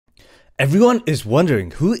Everyone is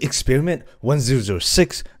wondering who Experiment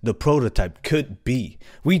 1006, the prototype, could be.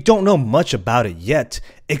 We don't know much about it yet,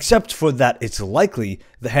 except for that it's likely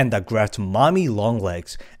the hand that grabbed Mommy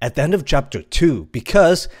Longlegs at the end of chapter 2,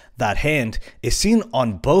 because that hand is seen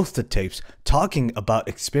on both the tapes talking about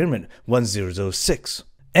Experiment 1006.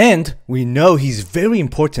 And we know he's very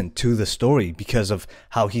important to the story because of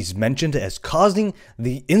how he's mentioned as causing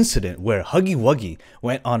the incident where Huggy Wuggy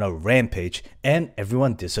went on a rampage and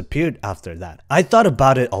everyone disappeared after that. I thought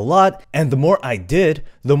about it a lot, and the more I did,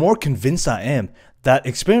 the more convinced I am that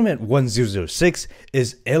Experiment 1006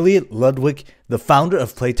 is Elliot Ludwig, the founder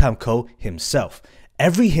of Playtime Co. himself.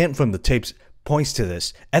 Every hint from the tapes points to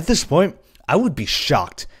this. At this point, I would be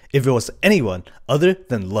shocked if it was anyone other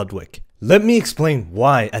than Ludwig. Let me explain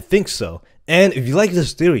why I think so, and if you like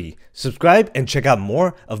this theory, subscribe and check out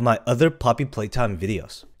more of my other Poppy Playtime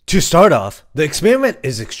videos. To start off, the experiment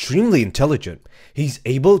is extremely intelligent. He's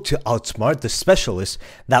able to outsmart the specialists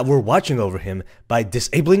that were watching over him by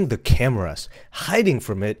disabling the cameras, hiding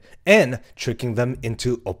from it, and tricking them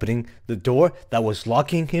into opening the door that was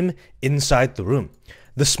locking him inside the room.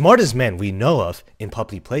 The smartest man we know of in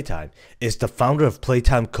Poppy Playtime is the founder of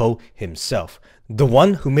Playtime Co. himself, the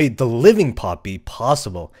one who made the living Poppy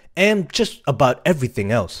possible, and just about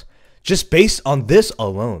everything else. Just based on this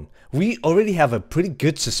alone, we already have a pretty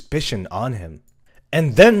good suspicion on him.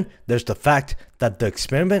 And then there's the fact that the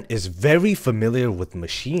experiment is very familiar with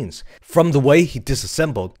machines, from the way he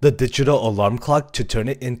disassembled the digital alarm clock to turn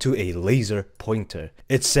it into a laser pointer.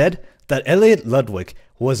 It's said that Elliot Ludwig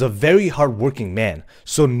was a very hard-working man,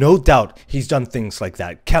 so no doubt he's done things like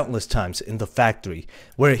that countless times in the factory,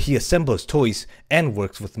 where he assembles toys and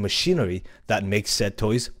works with machinery that makes said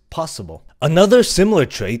toys possible. Another similar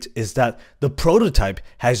trait is that the prototype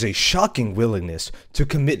has a shocking willingness to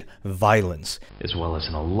commit violence, as well as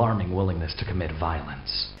an alarming willingness to commit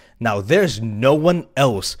violence. Now there's no one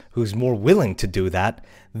else who's more willing to do that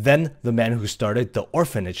than the man who started the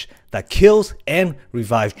orphanage that kills and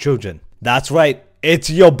revives children. That's right,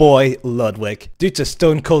 it's your boy Ludwig, due to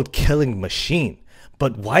Stone Cold killing machine.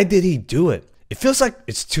 But why did he do it? It feels like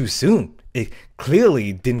it's too soon. It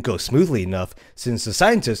clearly didn't go smoothly enough since the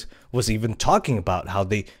scientist was even talking about how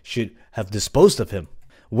they should have disposed of him.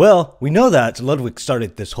 Well, we know that Ludwig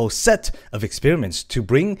started this whole set of experiments to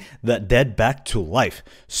bring the dead back to life,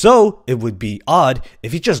 so it would be odd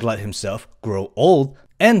if he just let himself grow old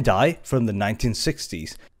and die from the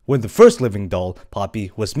 1960s, when the first living doll,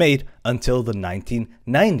 Poppy, was made, until the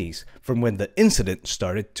 1990s, from when the incident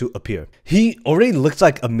started to appear. He already looks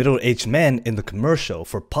like a middle-aged man in the commercial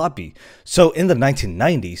for Poppy, so in the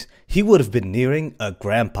 1990s, he would have been nearing a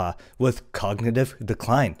grandpa with cognitive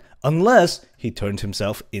decline, unless he turned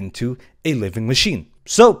himself into a living machine.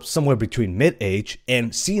 So, somewhere between mid-age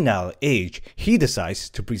and senile age, he decides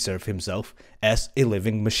to preserve himself as a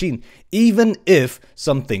living machine, even if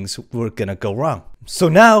some things were gonna go wrong. So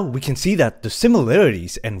now we can see that the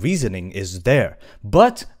similarities and reasoning is there,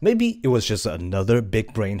 but maybe it was just another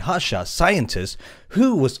big brain hotshot scientist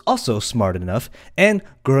who was also smart enough and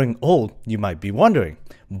growing old, you might be wondering.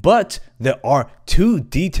 But there are two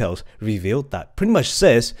details revealed that pretty much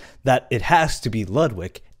says that it has to be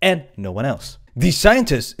Ludwig and no one else. The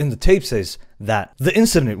scientist in the tape says that the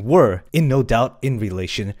incident were in no doubt in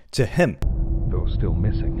relation to him. Though still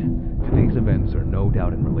missing, today's events are no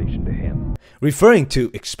doubt in relation to him, referring to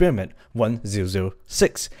Experiment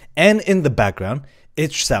 1006, and in the background,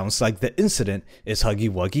 it sounds like the incident is Huggy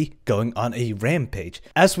Wuggy going on a rampage,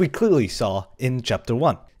 as we clearly saw in chapter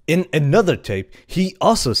 1. In another tape, he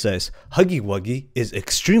also says Huggy Wuggy is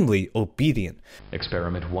extremely obedient.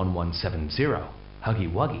 Experiment 1170, Huggy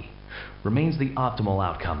Wuggy, remains the optimal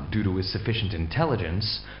outcome due to his sufficient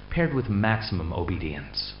intelligence paired with maximum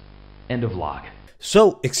obedience. End of log.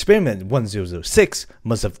 So Experiment 1006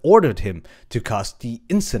 must have ordered him to cause the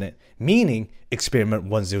incident, meaning Experiment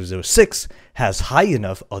 1006 has high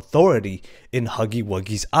enough authority in Huggy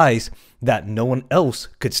Wuggy's eyes that no one else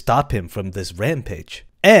could stop him from this rampage.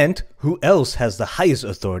 And who else has the highest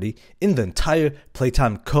authority in the entire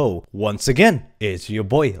Playtime Co? Once again, it's your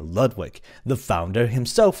boy Ludwig, the founder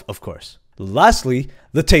himself, of course. Lastly,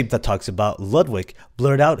 the tape that talks about Ludwig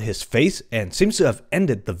blurred out his face and seems to have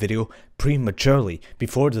ended the video prematurely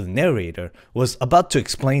before the narrator was about to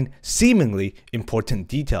explain seemingly important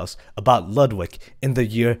details about Ludwig in the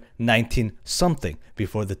year 19-something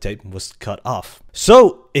before the tape was cut off.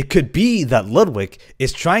 So it could be that Ludwig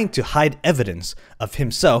is trying to hide evidence of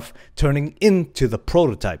himself turning into the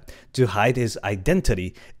prototype to hide his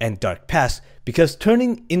identity and dark past, because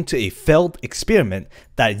turning into a failed experiment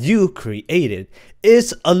that you created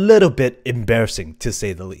is a little bit embarrassing, to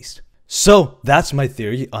say the least. So that's my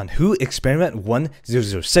theory on who Experiment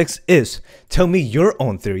 1006 is. Tell me your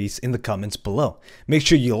own theories in the comments below. Make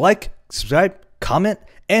sure you like, subscribe, comment,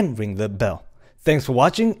 and ring the bell. Thanks for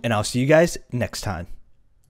watching, and I'll see you guys next time.